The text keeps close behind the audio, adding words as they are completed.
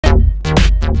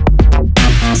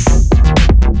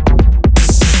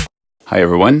Hi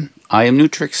everyone, I am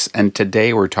Nu-Trix and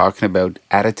today we're talking about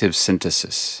additive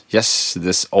synthesis. Yes,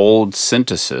 this old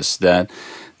synthesis that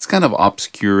it's kind of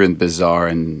obscure and bizarre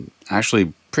and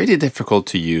actually pretty difficult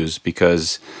to use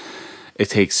because it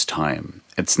takes time.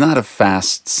 It's not a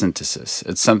fast synthesis.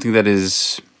 It's something that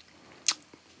is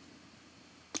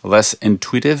less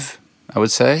intuitive, I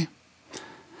would say.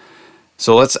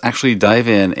 So let's actually dive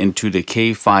into the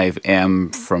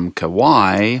K5m from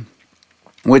Kawai,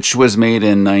 which was made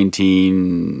in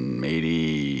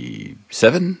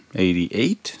 1987,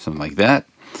 88, something like that.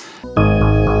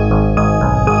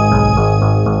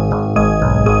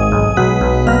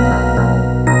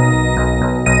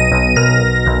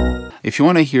 If you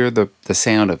want to hear the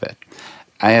sound of it,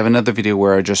 I have another video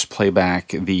where I just play back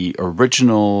the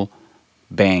original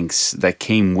banks that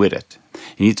came with it.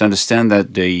 You need to understand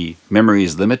that the memory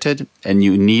is limited and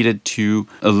you needed to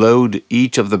load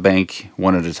each of the bank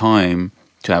one at a time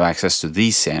to have access to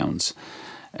these sounds,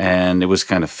 and it was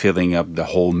kind of filling up the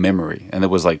whole memory, and there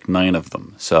was like 9 of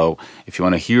them. So if you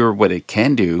want to hear what it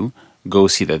can do, go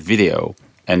see that video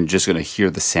and just going to hear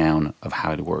the sound of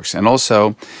how it works. And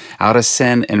also how to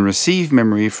send and receive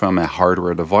memory from a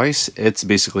hardware device. It's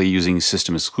basically using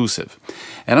system exclusive,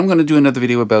 and I'm going to do another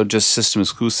video about just system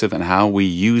exclusive and how we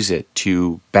use it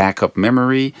to back up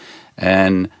memory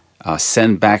and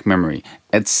send back memory.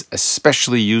 It's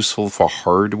especially useful for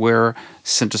hardware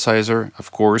synthesizer,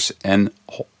 of course, and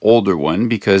older one,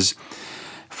 because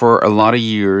for a lot of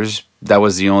years that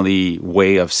was the only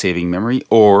way of saving memory.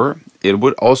 Or it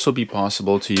would also be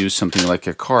possible to use something like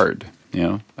a card, you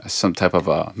know, some type of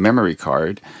a memory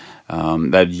card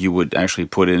that you would actually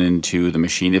put it into the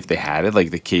machine if they had it, like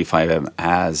the K5m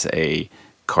has a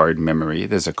card memory.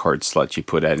 There's a card slot you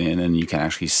put that in and you can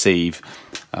actually save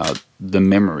the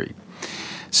memory.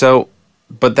 So,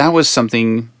 but that was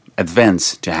something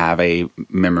advanced to have a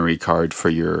memory card for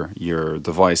your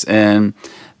device, and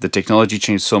the technology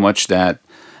changed so much that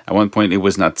at one point it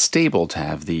was not stable to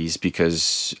have these,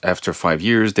 because after 5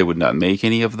 years they would not make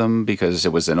any of them because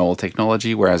it was an old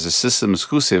technology, whereas a system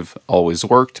exclusive always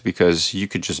worked because you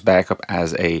could just back up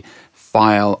as a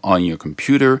file on your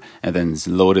computer and then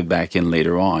load it back in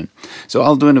later on. So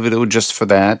I'll do a video just for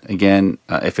that. Again,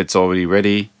 if it's already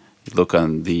ready, look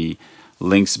on the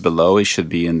links below. It should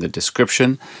be in the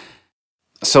description.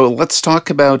 So let's talk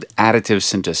about additive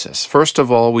synthesis. First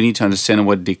of all, we need to understand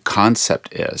what the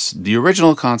concept is. The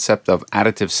original concept of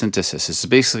additive synthesis is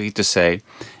basically to say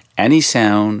any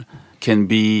sound can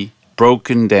be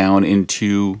broken down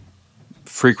into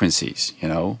frequencies. You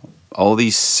know, all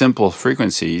these simple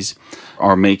frequencies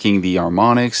are making the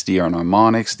harmonics, the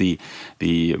anharmonics,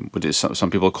 what is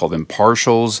some people call them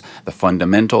partials, the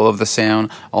fundamental of the sound.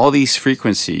 All these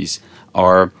frequencies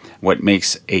are what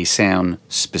makes a sound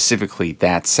specifically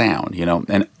that sound, you know,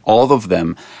 and all of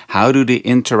them, how do they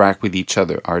interact with each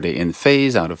other? Are they in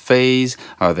phase, out of phase?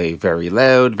 Are they very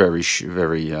loud, very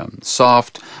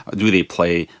soft? Do they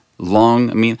play long?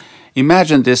 I mean,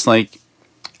 imagine this, like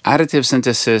additive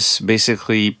synthesis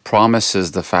basically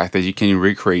promises the fact that you can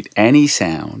recreate any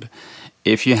sound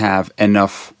if you have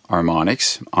enough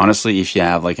harmonics. Honestly, if you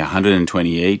have like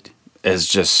 128, is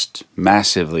just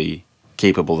massively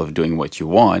capable of doing what you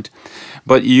want,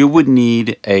 but you would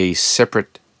need a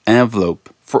separate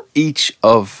envelope for each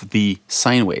of the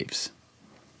sine waves.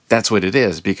 That's what it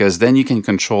is, because then you can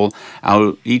control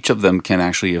how each of them can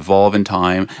actually evolve in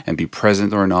time and be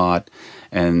present or not,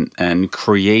 and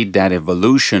create that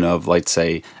evolution of, let's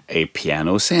say, a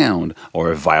piano sound or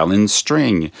a violin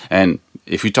string. And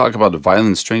if you talk about the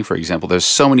violin string, for example, there's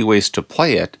so many ways to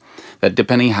play it that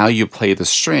depending how you play the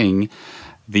string,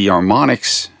 the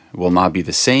harmonics will not be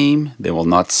the same. They will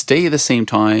not stay the same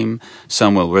time.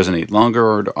 Some will resonate longer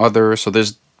or other. So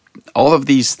there's all of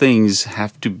these things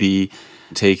have to be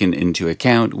taken into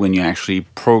account when you actually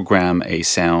program a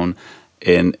sound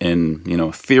in you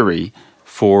know, theory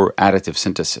for additive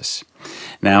synthesis.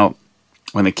 Now,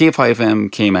 when the K5m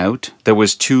came out, there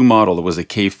was 2 models. There was the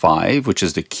K5, which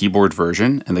is the keyboard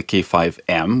version, and the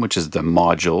K5m, which is the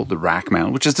module, the rack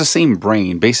mount, which is the same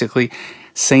brain, basically.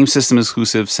 Same system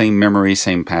exclusive, same memory,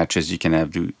 same patches. You can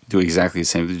have do exactly the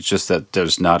same. It's just that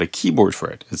there's not a keyboard for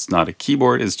it. It's not a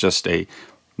keyboard, it's just a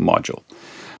module.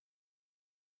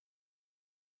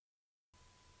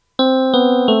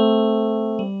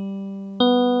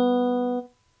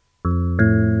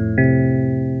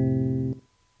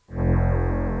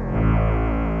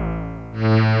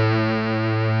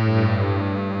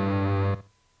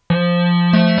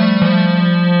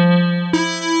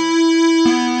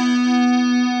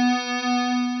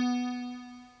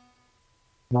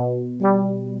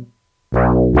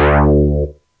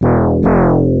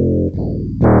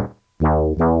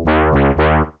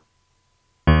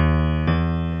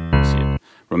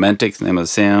 romantic, the name of the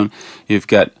sound. You've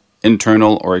got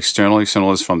internal or external.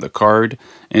 External is from the card.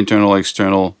 Internal,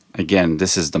 external, again,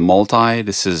 this is the multi,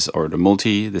 this is, or the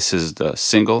multi, this is the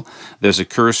single. There's a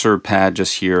cursor pad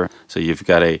just here. So you've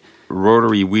got a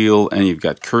rotary wheel and you've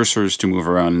got cursors to move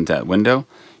around in that window.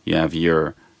 You have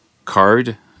your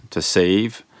card to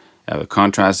save, you have a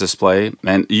contrast display,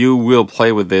 and you will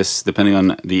play with this depending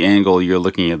on the angle you're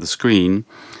looking at the screen.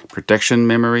 Protection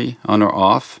memory on or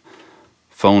off,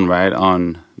 phone right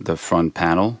on the front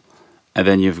panel, and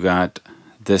then you've got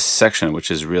this section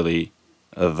which is really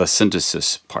the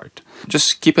synthesis part.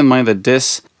 Just keep in mind that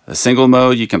this, a single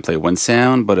mode, you can play one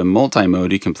sound, but in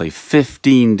multi-mode, you can play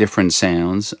 15 different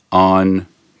sounds on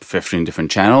 15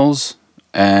 different channels,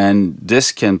 and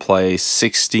this can play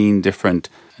 16 different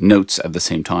notes at the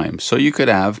same time. So you could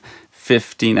have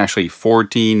 15, actually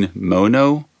 14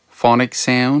 monophonic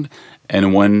sound,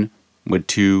 and one with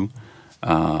two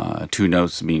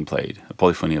notes being played, a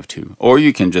polyphony of 2. Or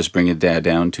you can just bring it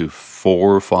down to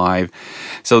 4 or 5.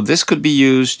 So this could be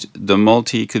used, the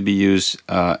multi could be used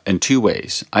in 2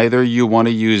 ways. Either you want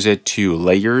to use it to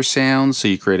layer sounds, so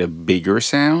you create a bigger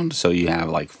sound, so you have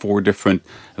like 4 different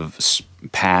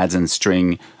pads and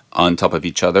string on top of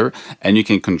each other, and you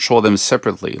can control them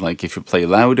separately. Like if you play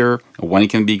louder, one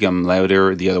can become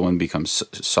louder, the other one becomes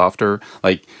softer.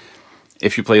 Like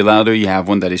if you play louder, you have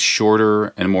one that is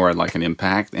shorter and more like an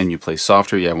impact, and you play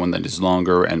softer, you have one that is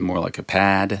longer and more like a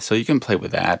pad. So you can play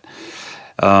with that.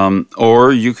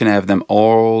 Or you can have them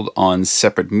all on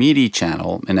separate MIDI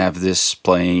channel and have this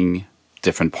playing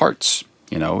different parts.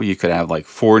 You know, you could have like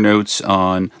 4 notes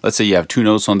on, let's say you have 2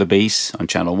 notes on the bass on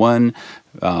channel 1,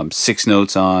 6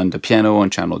 notes on the piano on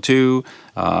channel 2,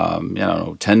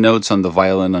 10 notes on the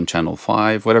violin on channel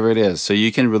 5, whatever it is. So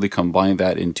you can really combine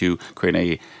that into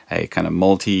creating a kind of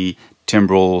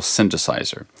multi-timbral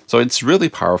synthesizer. So it's really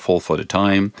powerful for the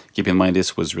time. Keep in mind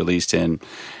this was released in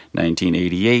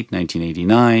 1988,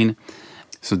 1989.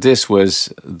 So this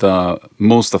was the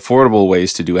most affordable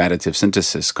ways to do additive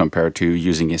synthesis compared to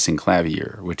using a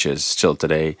synclavier, which is still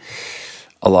today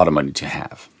a lot of money to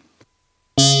have.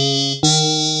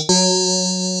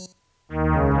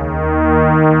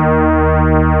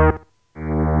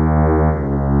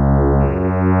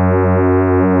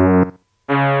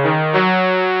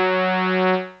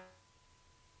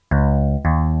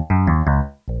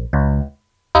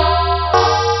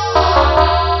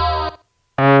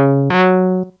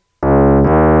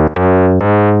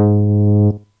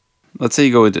 Let's say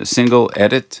you go with single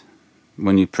edit.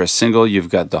 When you press single, you've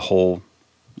got the whole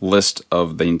list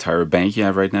of the entire bank you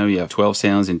have right now. You have 12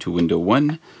 sounds into window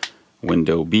 1,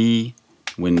 window B,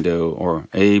 window or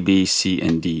A, B, C,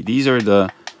 and D. These are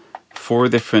the 4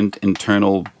 different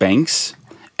internal banks,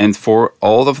 and for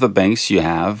all of the banks you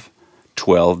have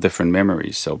 12 different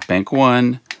memories. So bank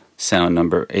 1, sound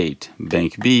number 8,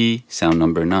 bank B, sound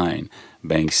number 9,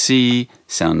 bank C,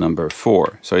 sound number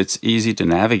 4. So it's easy to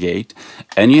navigate,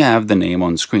 and you have the name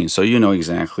on screen, so you know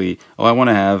exactly, oh, I want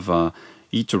to have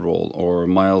Eterol or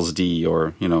Miles D,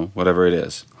 or whatever it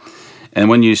is. And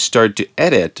when you start to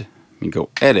edit, you go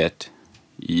edit,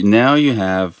 now you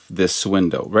have this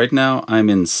window. Right now I'm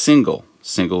in single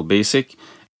basic.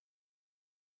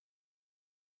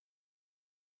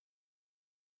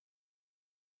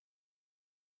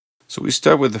 So we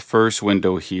start with the first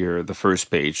window here, the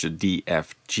first page, the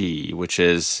DFG, which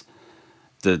is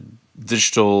the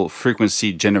digital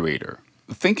frequency generator.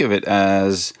 Think of it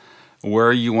as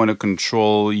where you want to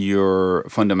control your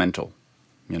fundamental,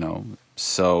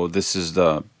 So this is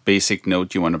the basic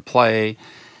note you want to play.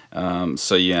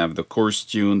 So you have the coarse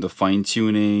tune, the fine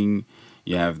tuning,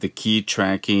 you have the key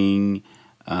tracking,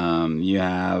 you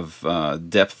have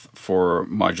depth for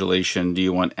modulation. Do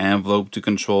you want envelope to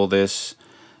control this?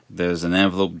 There's an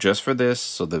envelope just for this,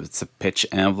 so that it's a pitch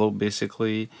envelope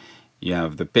basically. You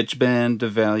have the pitch band, the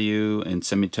value, and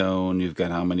semitone. You've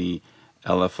got how many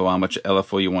LFO, how much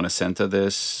LFO you want to send to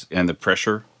this, and the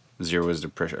pressure. 0 is the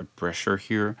pressure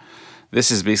here. This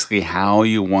is basically how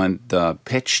you want the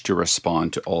pitch to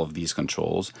respond to all of these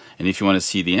controls. And if you want to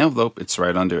see the envelope, it's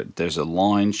right under it. There's a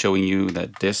line showing you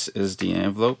that this is the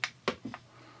envelope.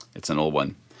 It's an old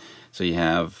one. So you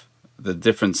have the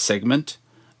different segment,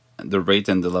 the rate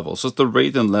and the level. So the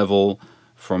rate and level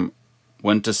from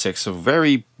 1 to 6 are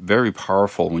very, very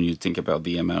powerful when you think about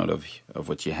the amount of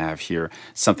what you have here.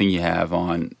 Something you have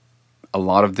on a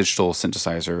lot of digital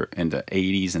synthesizer in the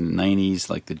 80s and 90s,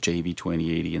 like the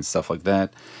JV2080 and stuff like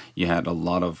that. You had a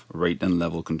lot of rate and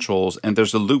level controls, and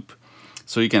there's a loop.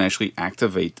 So you can actually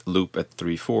activate loop at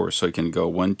 3/4. So you can go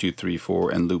 1, 2, 3,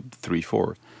 4 and loop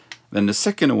 3/4. Then the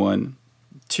second one,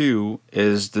 2,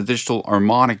 is the digital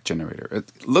harmonic generator.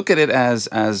 Look at it as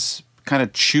kind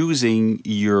of choosing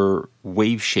your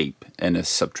wave shape in a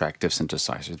subtractive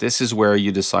synthesizer. This is where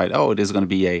you decide, oh, it is going to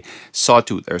be a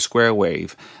sawtooth or a square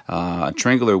wave, a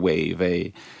triangular wave,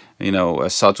 a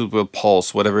sawtooth with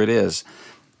pulse, whatever it is.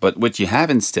 But what you have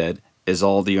instead is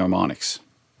all the harmonics,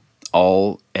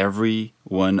 every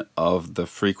one of the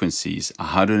frequencies,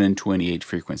 128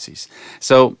 frequencies.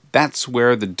 So that's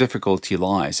where the difficulty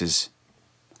lies, is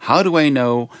how do I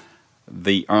know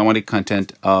the harmonic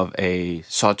content of a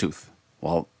sawtooth?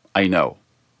 Well, I know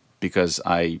because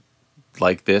I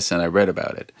like this and I read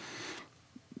about it.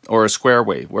 Or a square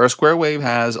wave, where a square wave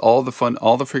has all the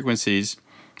frequencies,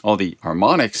 all the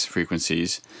harmonics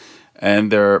frequencies,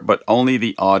 but only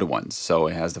the odd ones. So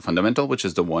it has the fundamental, which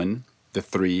is the 1, the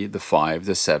 3, the 5,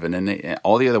 the 7, and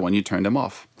all the other one, you turn them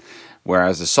off.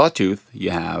 Whereas the sawtooth,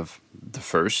 you have the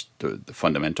first, the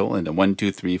fundamental, and the 1,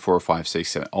 2, 3, 4, 5,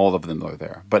 6, 7, all of them are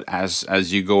there. But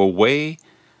as you go away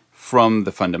from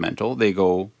the fundamental, they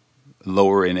go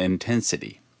lower in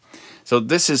intensity. So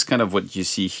this is kind of what you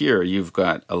see here. You've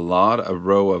got a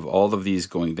row of all of these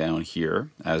going down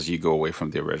here as you go away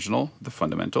from the original, the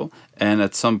fundamental, and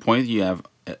at some point you have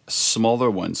smaller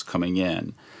ones coming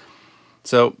in.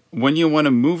 So when you want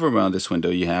to move around this window,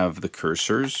 you have the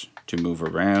cursors to move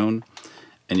around.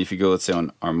 And if you go, let's say,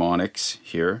 on harmonics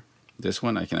here, this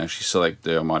one, I can actually select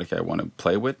the harmonic I want to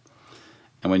play with.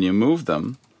 And when you move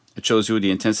them, it shows you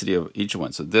the intensity of each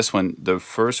one. So this one, the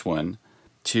first one,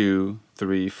 2,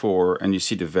 3, 4, and you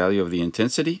see the value of the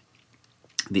intensity,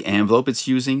 the envelope it's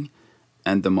using,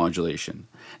 and the modulation.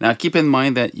 Now keep in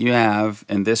mind that you have,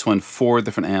 in this one, 4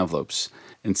 different envelopes.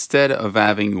 Instead of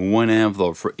having one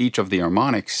envelope for each of the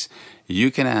harmonics, you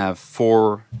can have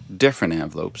 4 different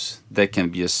envelopes that can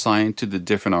be assigned to the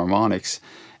different harmonics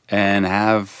and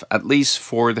have at least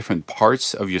 4 different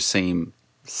parts of your same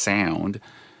sound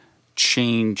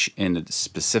change in a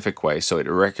specific way, so it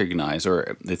recognizes,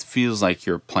 or it feels like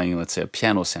you're playing, let's say, a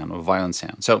piano sound or a violin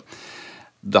sound. So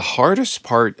the hardest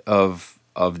part of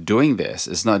doing this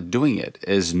is not doing it,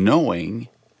 is knowing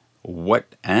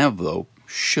what envelope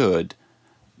should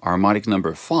harmonic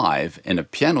number 5 in a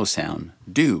piano sound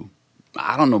do.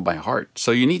 I don't know by heart.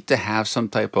 So you need to have some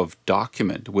type of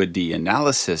document with the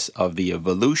analysis of the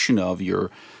evolution of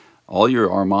all your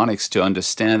harmonics to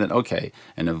understand that, okay,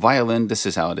 in a violin, this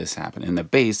is how this happened. In the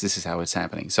bass, this is how it's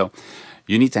happening. So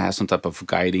you need to have some type of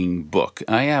guiding book.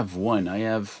 I have one. I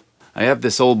have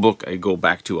this old book I go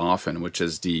back to often, which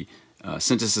is the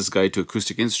Synthesis Guide to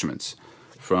Acoustic Instruments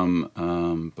from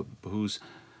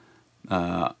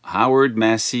Howard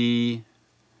Massey,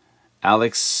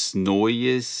 Alex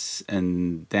Noyes,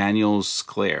 and Daniel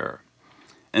Sclair.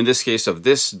 In this case of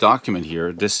this document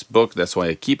here, this book, that's why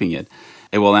I'm keeping it,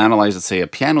 it will analyze, let's say, a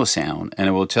piano sound, and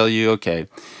it will tell you, okay,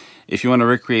 if you want to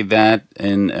recreate that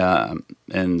in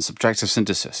subtractive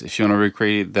synthesis, if you want to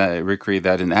recreate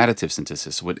that in additive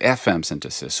synthesis, with FM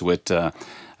synthesis, with a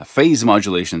phase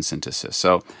modulation synthesis.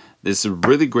 So this is a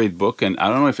really great book, and I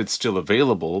don't know if it's still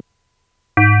available.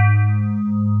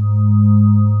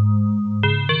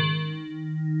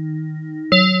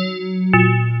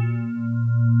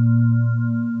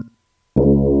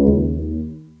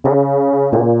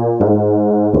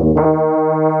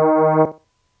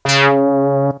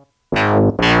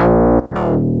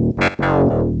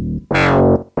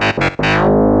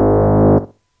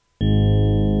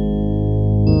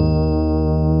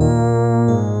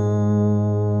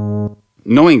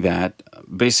 Knowing that,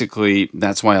 basically,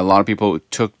 that's why a lot of people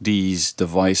took these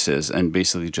devices and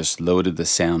basically just loaded the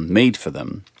sound made for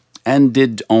them and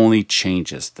did only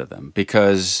changes to them,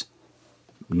 because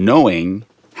knowing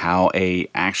how a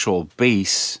actual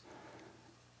bass,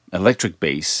 electric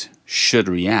bass, should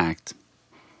react,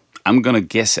 I'm gonna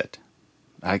guess it.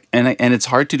 And it's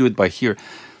hard to do it by ear.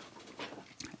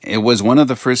 It was one of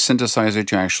the first synthesizers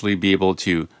to actually be able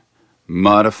to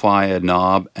modify a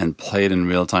knob and play it in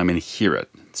real time and hear it.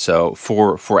 So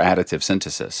for additive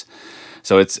synthesis,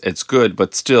 so it's good,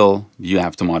 but still you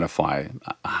have to modify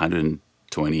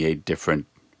 128 different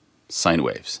sine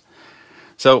waves.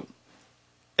 So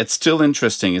it's still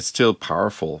interesting, it's still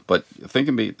powerful. But think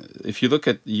of me, if you look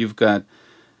at, you've got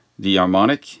the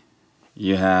harmonic,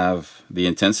 you have the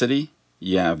intensity,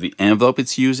 you have the envelope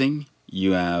it's using,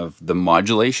 you have the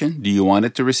modulation. Do you want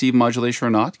it to receive modulation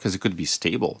or not? Because it could be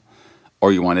stable.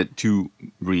 Or you want it to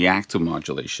react to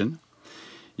modulation.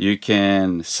 You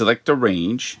can select the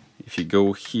range. If you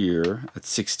go here at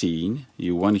 16,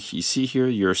 you see here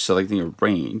you're selecting a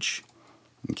range,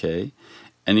 okay?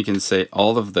 And you can say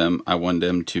all of them, I want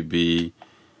them to be,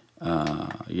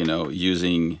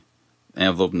 using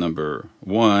envelope number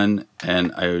 1,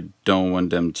 and I don't want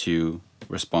them to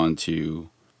respond to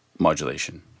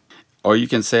modulation. Or you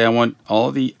can say I want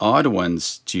all the odd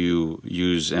ones to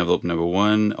use envelope number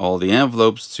 1, all the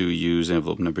envelopes to use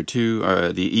envelope number 2,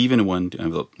 or the even one to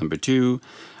envelope number 2,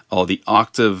 all the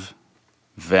octave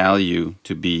value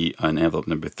to be on envelope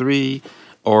number 3,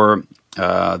 or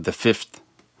the fifth.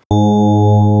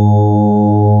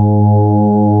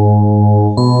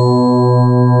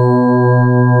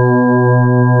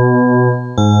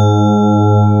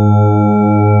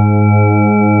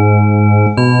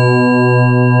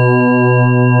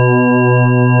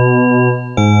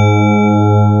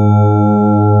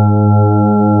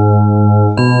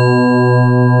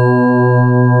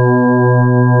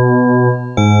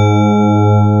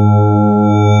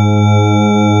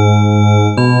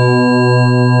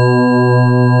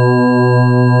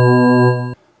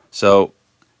 So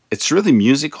it's really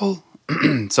musical.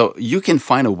 So you can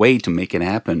find a way to make it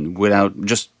happen without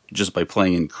just by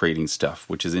playing and creating stuff,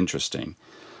 which is interesting.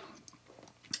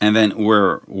 And then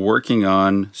we're working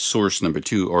on source number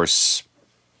 2 or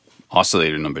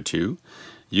oscillator number 2.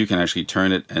 You can actually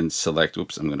turn it and select.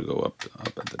 Oops, I'm going to go up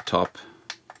at the top.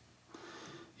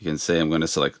 You can say I'm going to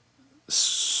select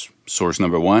source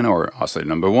number 1 or oscillator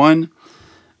number 1,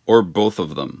 or both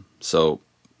of them. So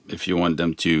if you want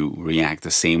them to react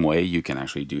the same way, you can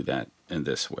actually do that in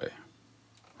this way.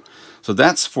 So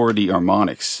that's for the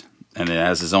harmonics, and it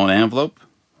has its own envelope,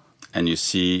 and you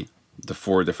see the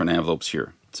 4 different envelopes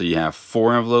here. So you have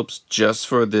 4 envelopes just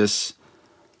for this.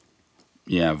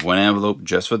 You have 1 envelope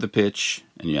just for the pitch,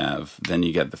 and then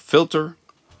you get the filter,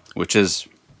 which is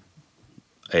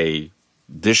a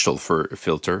digital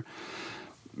filter,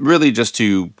 really just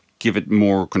to give it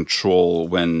more control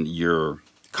when your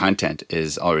content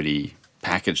is already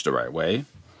packaged the right way.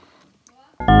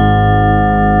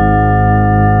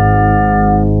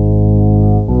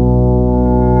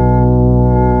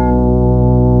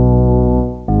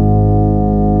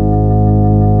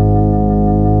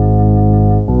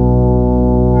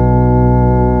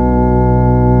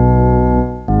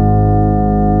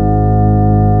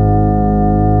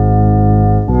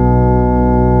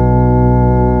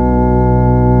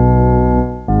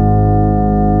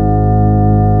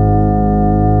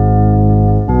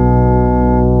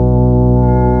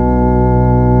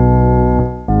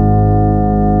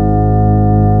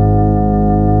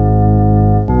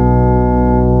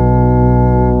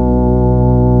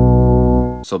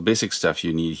 So basic stuff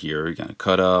you need here. You're going to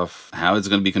cut off, how it's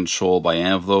going to be controlled by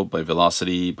envelope, by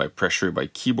velocity, by pressure, by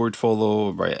keyboard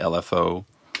follow, by LFO.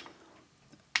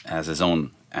 Has its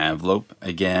own envelope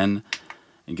again.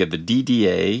 You get the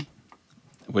DDA,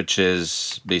 which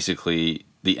is basically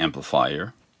the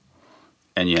amplifier.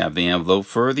 And you have the envelope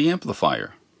for the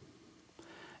amplifier.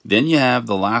 Then you have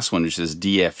the last one, which is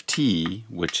DFT,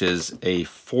 which is a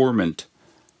formant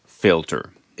filter.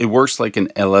 It works like an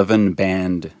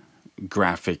 11-band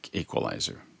graphic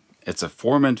equalizer. It's a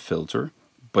formant filter,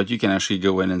 but you can actually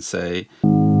go in and say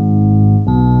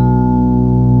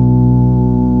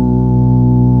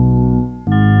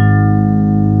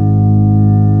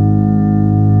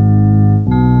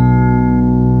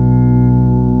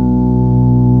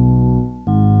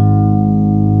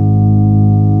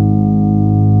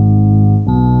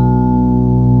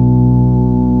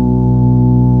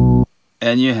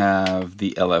and you have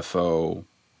the LFO,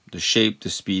 the shape, the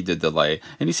speed, the delay.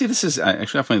 And you see, this is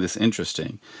actually, I find this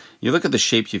interesting. You look at the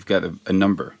shape, you've got a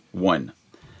number, 1.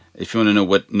 If you want to know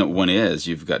what 1 is,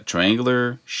 you've got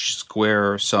triangular,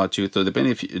 square, sawtooth. So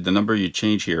depending if the number you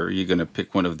change here, you're going to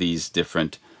pick one of these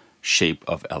different shape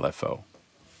of LFO.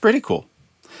 Pretty cool.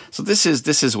 So this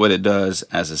is what it does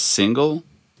as a single,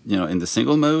 in the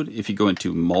single mode. If you go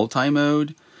into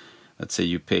multi-mode, let's say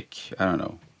you pick, I don't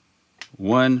know,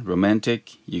 1,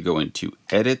 romantic, you go into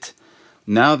edit.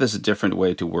 Now there's a different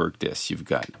way to work this. You've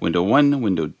got window 1,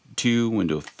 window 2,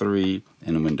 window 3,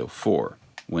 and window 4.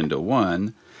 Window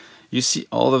 1, you see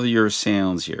all of your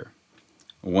sounds here.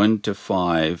 1 to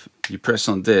 5, you press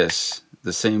on this,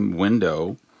 the same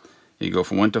window, you go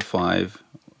from 1 to 5,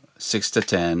 6 to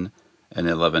 10, and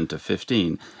 11 to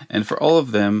 15. And for all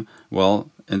of them, well,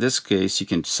 in this case, you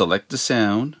can select the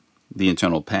sound, the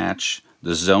internal patch,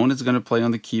 the zone it's going to play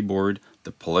on the keyboard,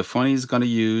 the polyphony it's going to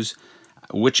use,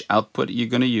 which output you're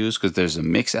going to use, because there's a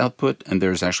mix output and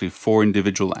there's actually 4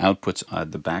 individual outputs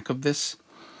at the back of this.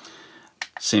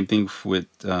 Same thing with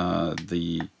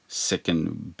the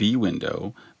second B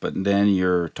window, but then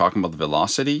you're talking about the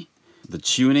velocity, the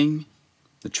tuning,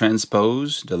 the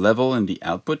transpose, the level, and the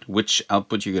output, which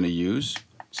output you're going to use.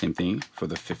 Same thing for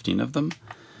the 15 of them.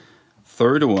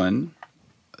 Third one,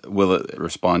 will it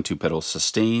respond to pedal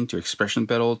sustain, to expression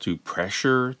pedal, to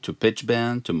pressure, to pitch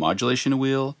bend, to modulation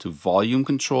wheel, to volume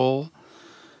control.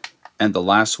 And the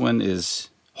last one is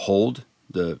hold,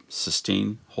 the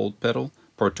sustain hold pedal,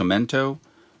 portamento,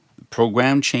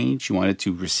 program change, you want it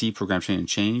to receive program change and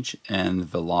change, and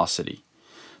velocity.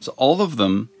 So all of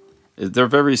them, they're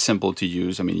very simple to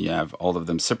use. I mean, you have all of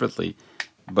them separately,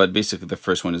 but basically the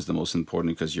first one is the most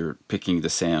important because you're picking the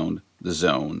sound, the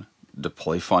zone, the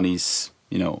polyphonies,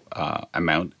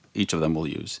 amount each of them will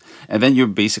use. And then you're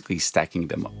basically stacking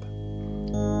them up.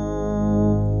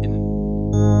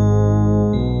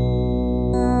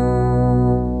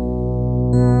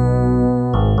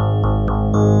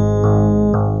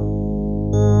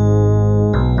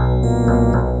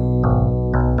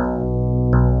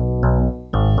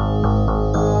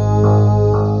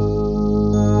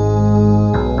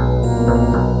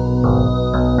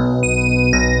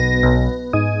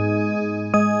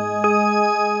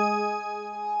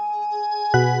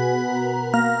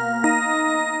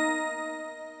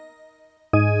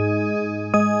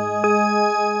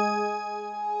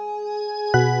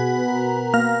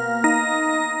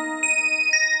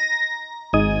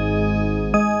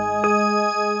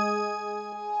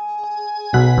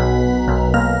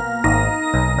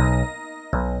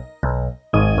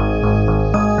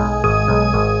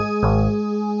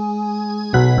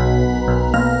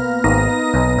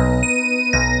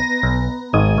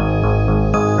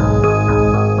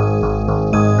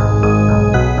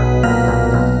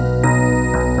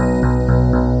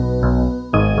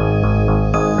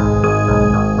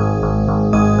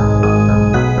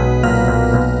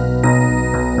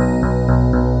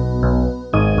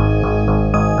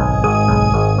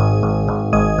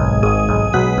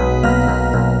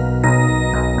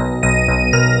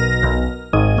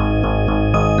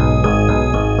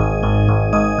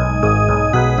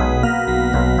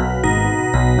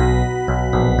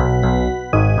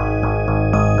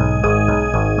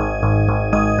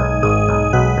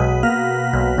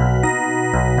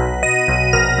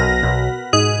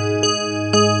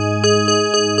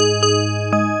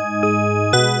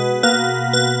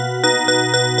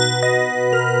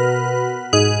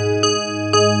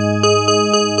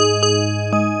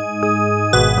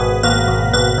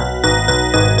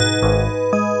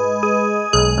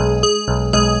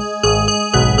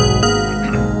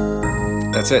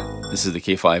 That's it. This is the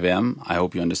K5m. I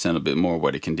hope you understand a bit more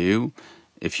what it can do.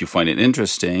 If you find it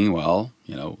interesting, well,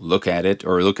 look at it,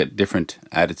 or look at different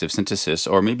additive synthesis,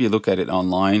 or maybe look at it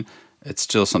online. It's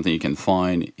still something you can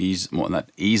find, well, not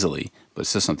easily, but it's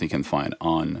still something you can find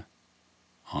on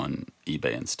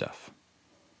eBay and stuff.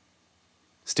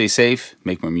 Stay safe,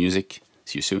 make more music.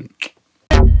 See you soon.